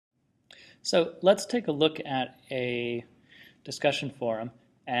So let's take a look at a discussion forum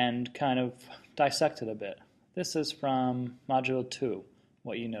and kind of dissect it a bit. This is from Module 2,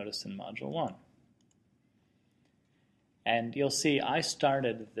 what you noticed in Module 1. And you'll see I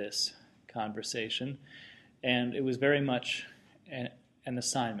started this conversation, and it was very much an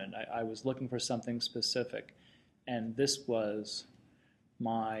assignment. I was looking for something specific, and this was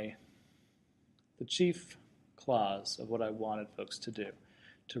the chief clause of what I wanted folks to do,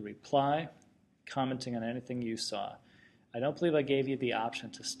 to reply, commenting on anything you saw. I don't believe I gave you the option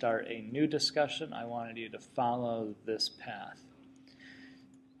to start a new discussion. I wanted you to follow this path.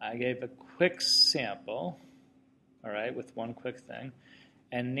 I gave a quick sample, all right, with one quick thing,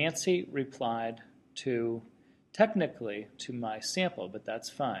 and Nancy replied technically to my sample, but that's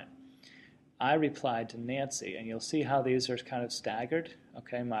fine. I replied to Nancy, and you'll see how these are kind of staggered.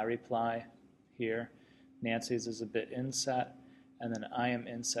 Okay, my reply here, Nancy's is a bit inset, and then I am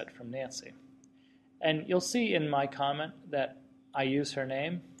inset from Nancy. And you'll see in my comment that I use her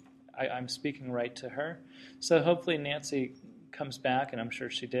name. I'm speaking right to her. So hopefully Nancy comes back, and I'm sure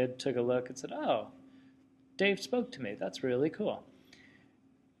she did, took a look and said, oh, Dave spoke to me. That's really cool.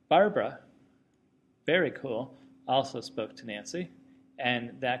 Barbara, very cool, also spoke to Nancy,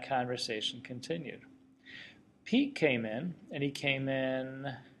 and that conversation continued. Pete came in, and he came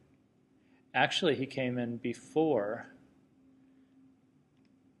in before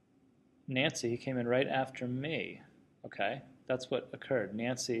Nancy. He came in right after me. Okay, that's what occurred.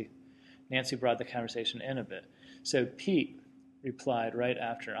 Nancy brought the conversation in a bit. So Pete replied right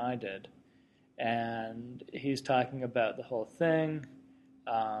after I did, and he's talking about the whole thing.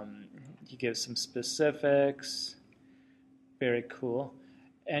 He gives some specifics. Very cool.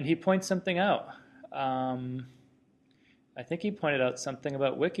 And he points something out. I think he pointed out something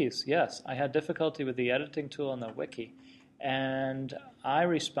about wikis. Yes, I had difficulty with the editing tool on the wiki. And I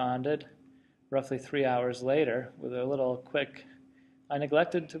responded roughly 3 hours later with a little quick, I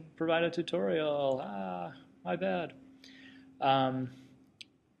neglected to provide a tutorial. My bad.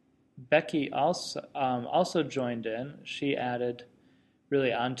 Becky also joined in. She added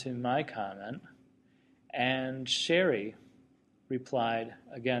really onto my comment. And Sherry replied,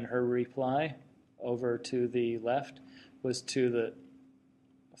 again, her reply over to the left was to the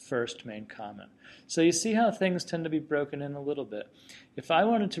first main comment. So you see how things tend to be broken in a little bit. If I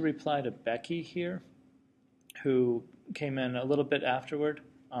wanted to reply to Becky here, who came in a little bit afterward,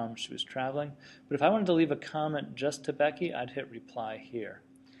 she was traveling, but if I wanted to leave a comment just to Becky, I'd hit reply here.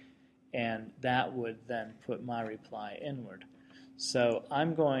 And that would then put my reply inward. So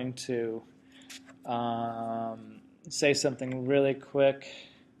I'm going to say something really quick.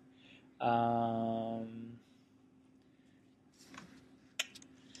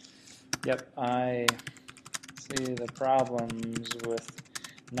 Yep, I see the problems with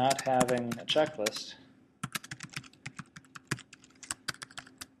not having a checklist.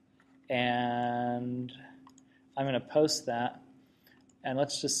 And I'm going to post that. And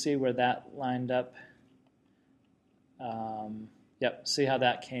let's just see where that lined up. Yep, see how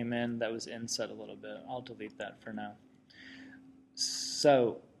that came in? That was inset a little bit. I'll delete that for now.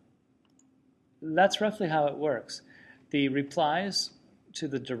 So that's roughly how it works. The replies to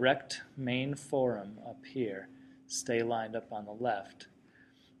the direct main forum up here stay lined up on the left.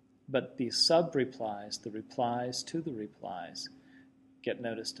 But the sub-replies, the replies to the replies, get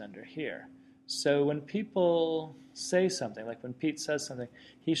noticed under here. So when people say something, like when Pete says something,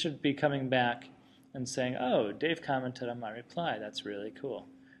 he should be coming back and saying, oh, Dave commented on my reply. That's really cool.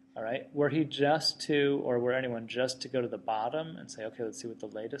 All right. Were he just to, or were anyone just to go to the bottom and say, okay, let's see what the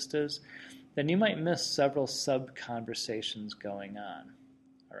latest is, then you might miss several sub-conversations going on.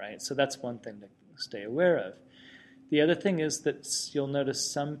 All right. So that's one thing to stay aware of. The other thing is that you'll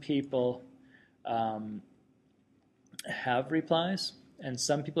notice some people have replies, and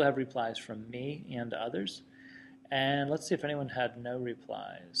some people have replies from me and others. And let's see if anyone had no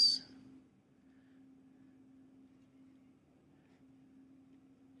replies.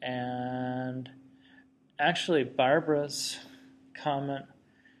 And actually, Barbara's comment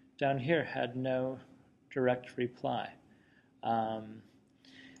down here had no direct reply.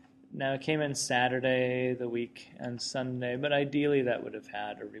 Now, it came in Saturday, the week, and Sunday, but ideally that would have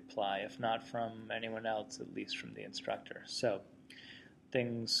had a reply, if not from anyone else, at least from the instructor. So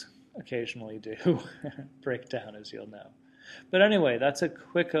things occasionally do break down, as you'll know. But anyway, that's a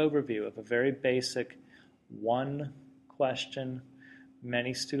quick overview of a very basic one question,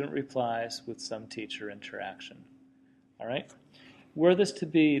 many student replies with some teacher interaction. All right? Were this to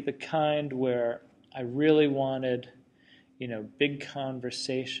be the kind where I really wanted, big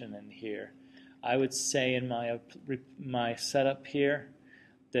conversation in here, I would say in my setup here,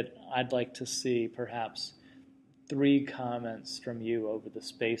 that I'd like to see perhaps 3 comments from you over the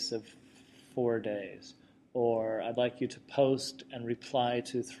space of 4 days, or I'd like you to post and reply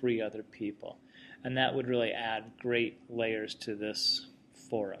to 3 other people. And that would really add great layers to this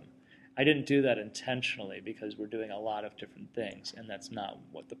forum. I didn't do that intentionally because we're doing a lot of different things, and that's not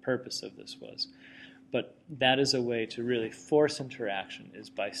what the purpose of this was. But that is a way to really force interaction, is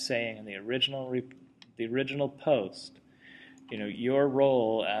by saying in the original post, your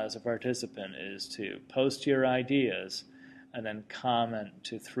role as a participant is to post your ideas and then comment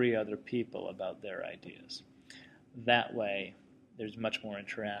to 3 other people about their ideas. That way, there's much more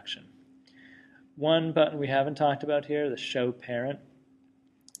interaction. One button we haven't talked about here, the show parent.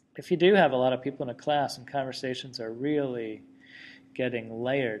 If you do have a lot of people in a class and conversations are really getting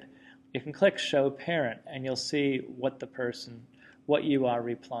layered, you can click show parent and you'll see what you are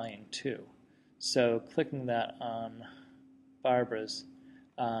replying to. So clicking that on Barbara's,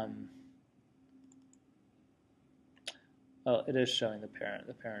 it is showing the parent.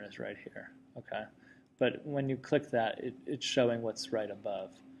 The parent is right here. Okay. But when you click that, it's showing what's right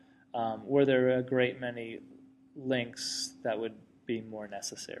above. Were there a great many links that would be more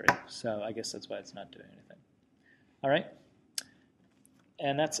necessary? So I guess that's why it's not doing anything. All right.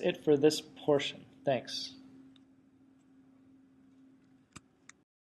 And that's it for this portion. Thanks.